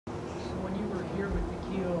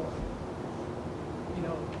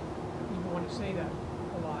say that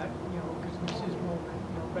a lot, because it's his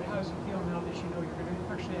moment, but how does it feel now that you're going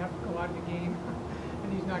to actually have to go out of the game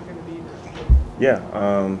and he's not going to be there?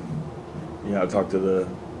 Yeah, I talked to the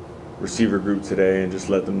receiver group today and just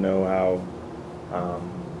let them know how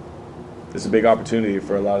it's a big opportunity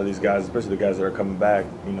for a lot of these guys, especially the guys that are coming back.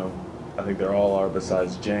 I think they're all are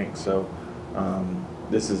besides Jenk. So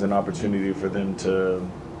this is an opportunity for them to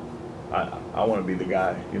I want to be the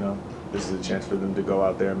guy, This is a chance for them to go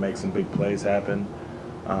out there and make some big plays happen.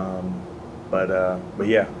 But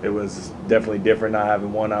yeah, it was definitely different not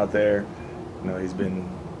having one out there. He's been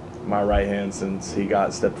my right hand since he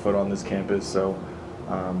stepped foot on this campus, so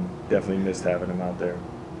definitely missed having him out there.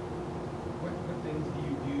 What things do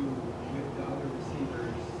you do with the other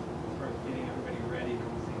receivers as far as getting everybody ready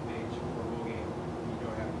on the same page for a bowl game when you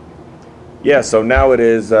don't have to? Yeah, so now it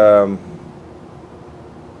is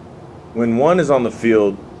when one is on the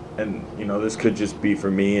field, and this could just be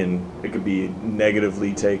for me, and it could be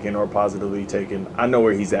negatively taken or positively taken. I know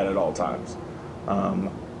where he's at all times.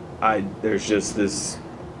 There's just this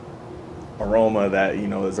aroma that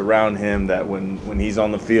is around him that when he's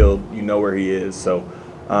on the field, where he is. So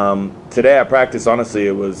today at practice, honestly,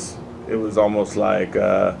 it was almost like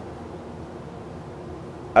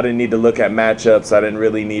I didn't need to look at matchups. I didn't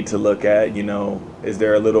really need to look at is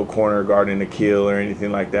there a little corner guarding Akil or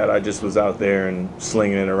anything like that. I just was out there and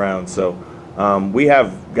slinging it around. So we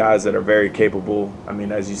have guys that are very capable. I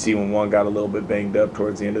mean, as you see, when one got a little bit banged up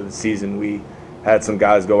towards the end of the season, we had some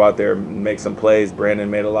guys go out there and make some plays. Brandon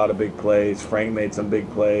made a lot of big plays. Frank made some big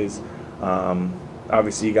plays.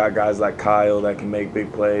 Obviously, you got guys like Kyle that can make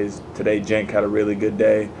big plays. Today, Jenk had a really good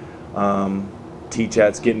day.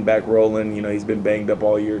 T-Chat's getting back rolling. He's been banged up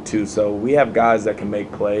all year too. So we have guys that can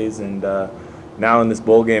make plays. And now in this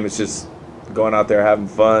bowl game, it's just going out there having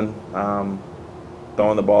fun,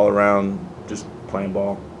 throwing the ball around, just playing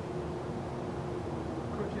ball.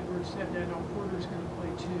 Coach Edwards said that Porter's going to play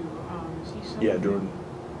too. Is he something Yeah, Jordan.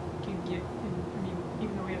 that can get in,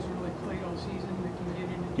 even though he hasn't really played all season, that can get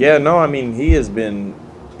in? Yeah, no, I mean, he's going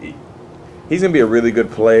to be a really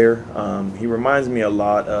good player. He reminds me a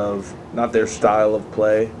lot of, not their style of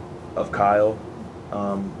play, of Kyle,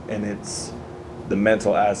 and it's the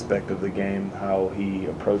mental aspect of the game, how he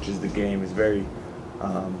approaches the game. He's very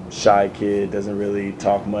shy kid, doesn't really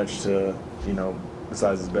talk much to,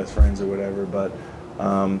 besides his best friends or whatever, but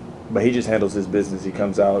he just handles his business. He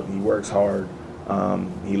comes out, he works hard,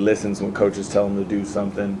 he listens when coaches tell him to do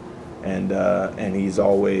something, and he's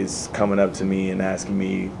always coming up to me and asking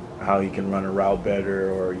me how he can run a route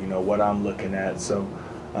better or, what I'm looking at. So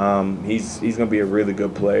he's going to be a really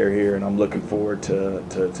good player here, and I'm looking forward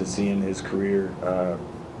to seeing his career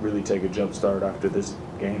really take a jump start after this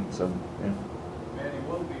game. So, yeah. Manny,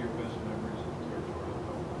 what would be your best memories of the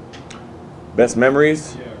territorial? Best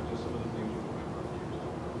memories? Yeah, just some of the things you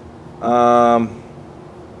remember.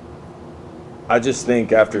 I just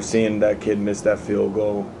think after seeing that kid miss that field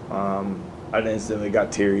goal, I instantly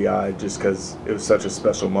got teary-eyed just because it was such a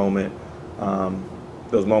special moment.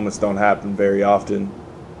 Those moments don't happen very often,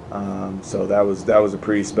 so that was a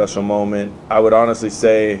pretty special moment. I would honestly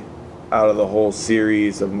say, out of the whole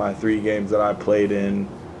series of my 3 games that I played in,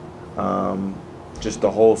 just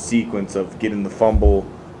the whole sequence of getting the fumble,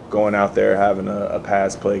 going out there, having a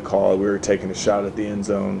pass play call. We were taking a shot at the end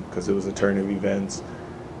zone because it was a turn of events,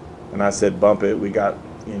 and I said, "Bump it." We got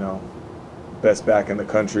best back in the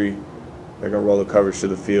country. They're going to roll the coverage to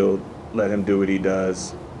the field, let him do what he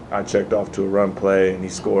does. I checked off to a run play, and he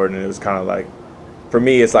scored, and it was kind of like, for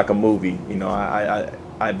me, it's like a movie.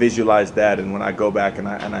 I visualized that, and when I go back and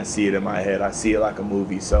I see it in my head, I see it like a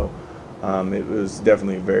movie. So it was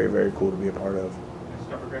definitely very, very cool to be a part of.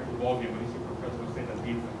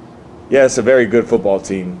 Yeah, it's a very good football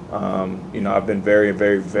team. I've been very,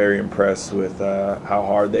 very, very impressed with how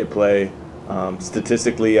hard they play.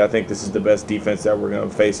 Statistically, I think this is the best defense that we're going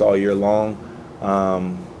to face all year long.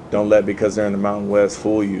 Don't let, because they're in the Mountain West,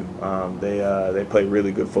 fool you. They play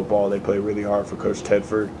really good football. They play really hard for Coach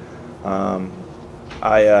Tedford.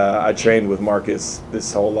 I trained with Marcus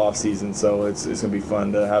this whole off season, so it's going to be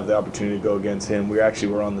fun to have the opportunity to go against him. We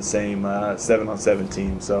actually were on the same 7-on-7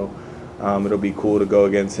 team, so it'll be cool to go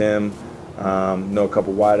against him. Know a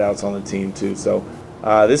couple wideouts on the team too. So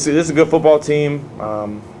this is a good football team.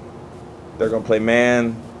 They're going to play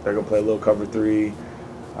man. They're going to play a little cover 3.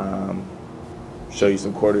 Show you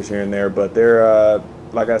some quarters here and there. But they're,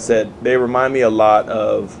 like I said, they remind me a lot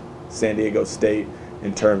of San Diego State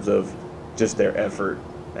in terms of just their effort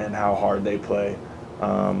and how hard they play.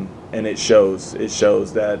 And it shows. It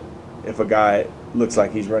shows that if a guy looks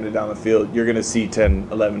like he's running down the field, you're going to see 10,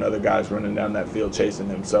 11 other guys running down that field chasing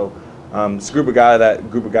him. So It's a group of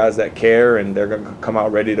guys that care, and they're going to come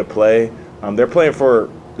out ready to play. They're playing for,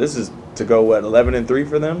 this is to go, what, 11-3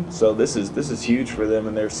 for them? So this is huge for them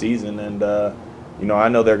in their season, and you know, I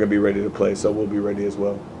know they're going to be ready to play, so we'll be ready as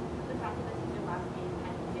well.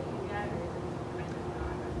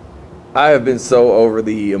 I have been so over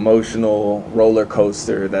the emotional roller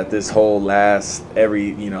coaster that this whole last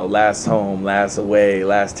home, last away,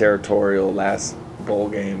 last territorial, last bowl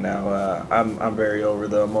game now. I'm very over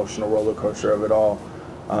the emotional roller coaster of it all.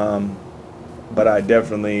 But I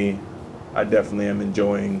definitely am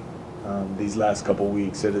enjoying these last couple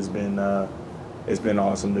weeks. It's been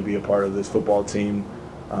awesome to be a part of this football team.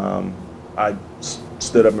 I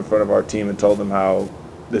stood up in front of our team and told them how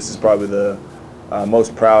this is probably the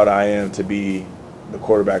most proud I am to be the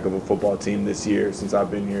quarterback of a football team this year since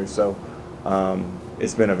I've been here. So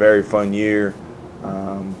it's been a very fun year.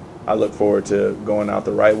 I look forward to going out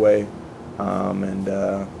the right way and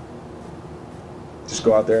just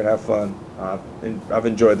go out there and have fun. And I've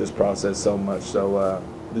enjoyed this process so much. So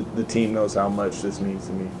the team knows how much this means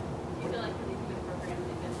to me. Do you feel like really good programs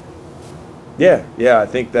Yeah. I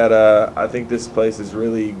think that I think this place is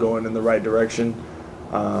really going in the right direction.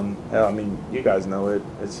 Hell, I mean, you guys know it.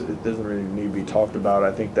 It doesn't really need to be talked about.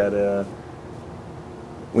 I think that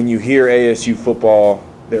when you hear ASU football,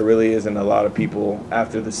 there really isn't a lot of people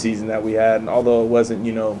after the season that we had. And although it wasn't,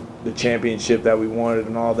 you know, the championship that we wanted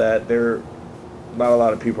and all that, not a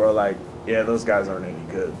lot of people are like, yeah, those guys aren't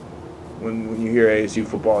any good. When you hear ASU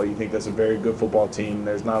football, you think that's a very good football team.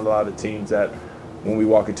 There's not a lot of teams that when we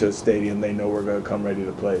walk into a stadium, they know we're going to come ready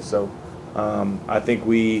to play. So I think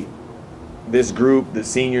this group, the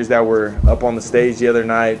seniors that were up on the stage the other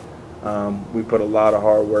night, we put a lot of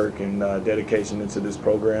hard work and dedication into this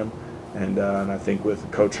program, and I think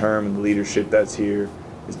with Coach Herm and the leadership that's here,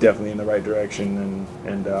 it's definitely in the right direction,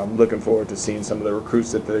 and I'm looking forward to seeing some of the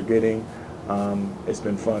recruits that they're getting. It's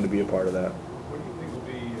been fun to be a part of that. What do you think will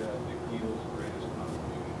be Nick Neal's greatest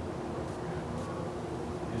contribution to the program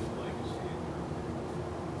or his legacy?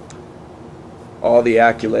 All the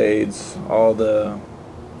accolades, all the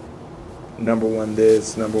number one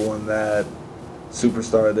this, number one that,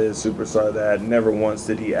 superstar this, superstar that. Never once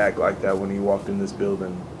did he act like that when he walked in this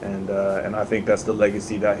building, and I think that's the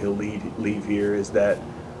legacy that he'll leave here, is that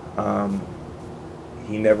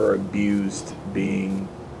he never abused being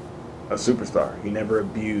a superstar. He never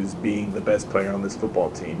abused being the best player on this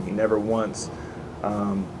football team. He never once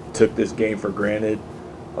took this game for granted.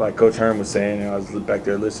 Like Coach Herm was saying, and I was back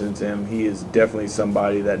there listening to him, he is definitely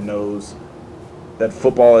somebody that knows that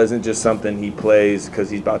football isn't just something he plays because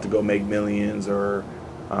he's about to go make millions, or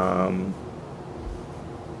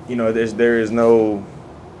you know, there is no,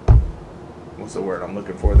 what's the word I'm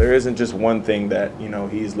looking for? There isn't just one thing that, you know,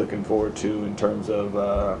 he's looking forward to in terms of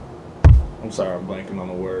I'm sorry, I'm blanking on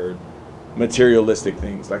the word. Materialistic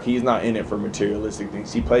things. Like, he's not in it for materialistic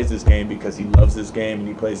things. He plays this game because he loves this game, and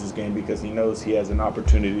he plays this game because he knows he has an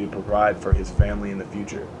opportunity to provide for his family in the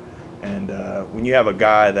future. And when you have a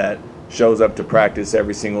guy that shows up to practice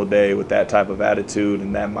every single day with that type of attitude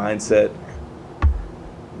and that mindset,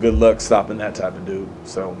 good luck stopping that type of dude.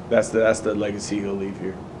 So that's the legacy he'll leave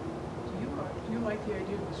here. Do you like the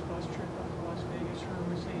idea of this bus trip out to Las Vegas? Herm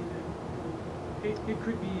was saying that it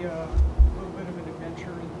could be a little bit of an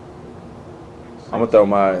adventure. I'm gonna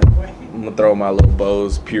throw my little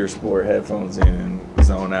Bose Pure Sport headphones in and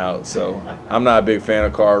zone out. So I'm not a big fan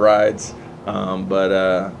of car rides,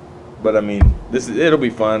 but I mean, it'll be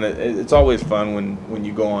fun. It's always fun when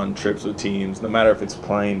you go on trips with teams, no matter if it's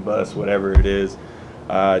plane, bus, whatever it is.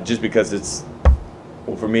 Just because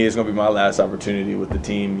for me, it's gonna be my last opportunity with the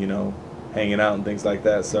team, you know, hanging out and things like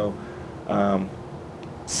that. So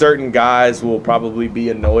certain guys will probably be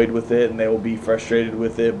annoyed with it and they will be frustrated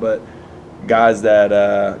with it, but guys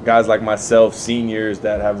like myself, seniors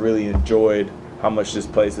that have really enjoyed how much this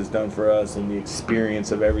place has done for us and the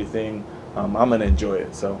experience of everything, I'm gonna enjoy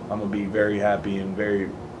it. So I'm gonna be very happy and very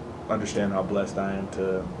understand how blessed I am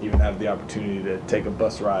to even have the opportunity to take a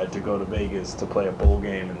bus ride to go to Vegas to play a bowl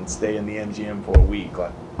game and stay in the MGM for a week.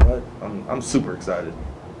 Like, what? I'm super excited.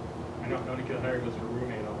 I know Nikhil Harry was your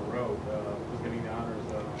roommate on the road. Who's getting the honors?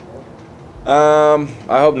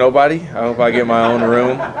 I hope nobody. I hope I get my own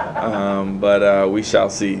room. But we shall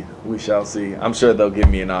see. We shall see. I'm sure they'll give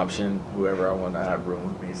me an option, whoever I want to have room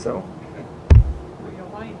with me. So. The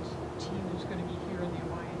Alliance team is going to be here in the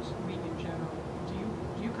Alliance League in general. Do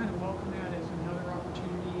you kind of welcome that as another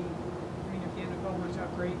opportunity? I mean, if the NFL works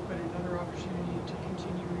out great, but another opportunity to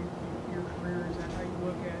continue your career, is that how you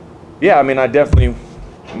look at it? Yeah, I mean,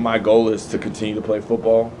 my goal is to continue to play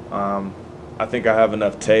football. I think I have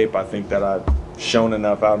enough tape. I think that I've shown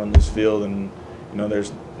enough out on this field and You know,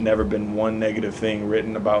 there's never been one negative thing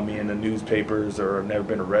written about me in the newspapers, or I've never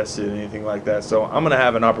been arrested, anything like that. So I'm going to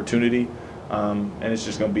have an opportunity, and it's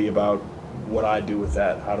just going to be about what I do with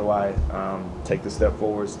that. How do I take the step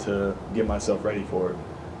forwards to get myself ready for it?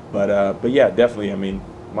 But yeah, definitely. I mean,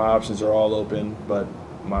 my options are all open, but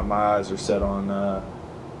my eyes are set on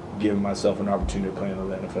giving myself an opportunity to play in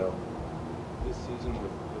the NFL. This season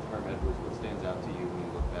with Herm Edwards, what stands out to you when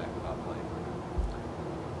you look back about playing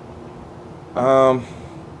for him?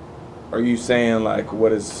 Are you saying like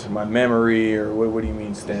what is my memory, or what do you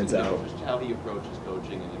mean stands out? Just how he approaches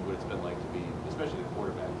coaching and what it's been like to be, especially the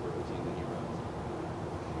quarterback for a team that he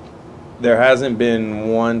runs. There hasn't been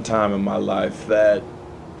one time in my life that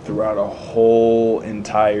throughout a whole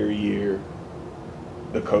entire year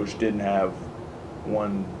the coach didn't have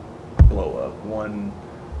one blow up, one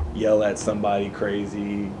yell at somebody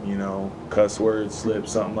crazy, you know, cuss word slip,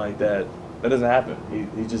 something like that. That doesn't happen.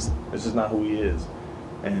 It's just not who he is.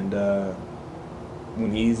 And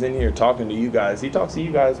when he's in here talking to you guys, he talks to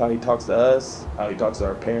you guys how he talks to us, how he talks to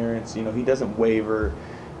our parents. You know, he doesn't waver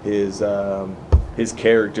his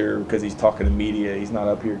character because he's talking to media. He's not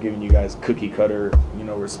up here giving you guys cookie cutter, you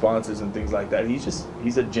know, responses and things like that.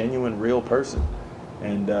 He's a genuine, real person.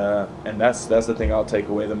 And that's the thing I'll take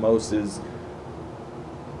away the most, is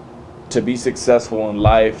to be successful in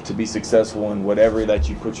life, to be successful in whatever that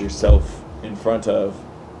you put yourself in front of.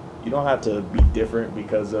 You don't have to be different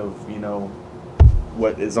because of, you know,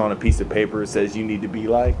 what is on a piece of paper says you need to be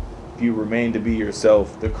like. If you remain to be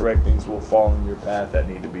yourself, the correct things will fall in your path that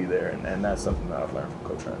need to be there, and that's something that I've learned from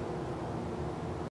Coach Hunt.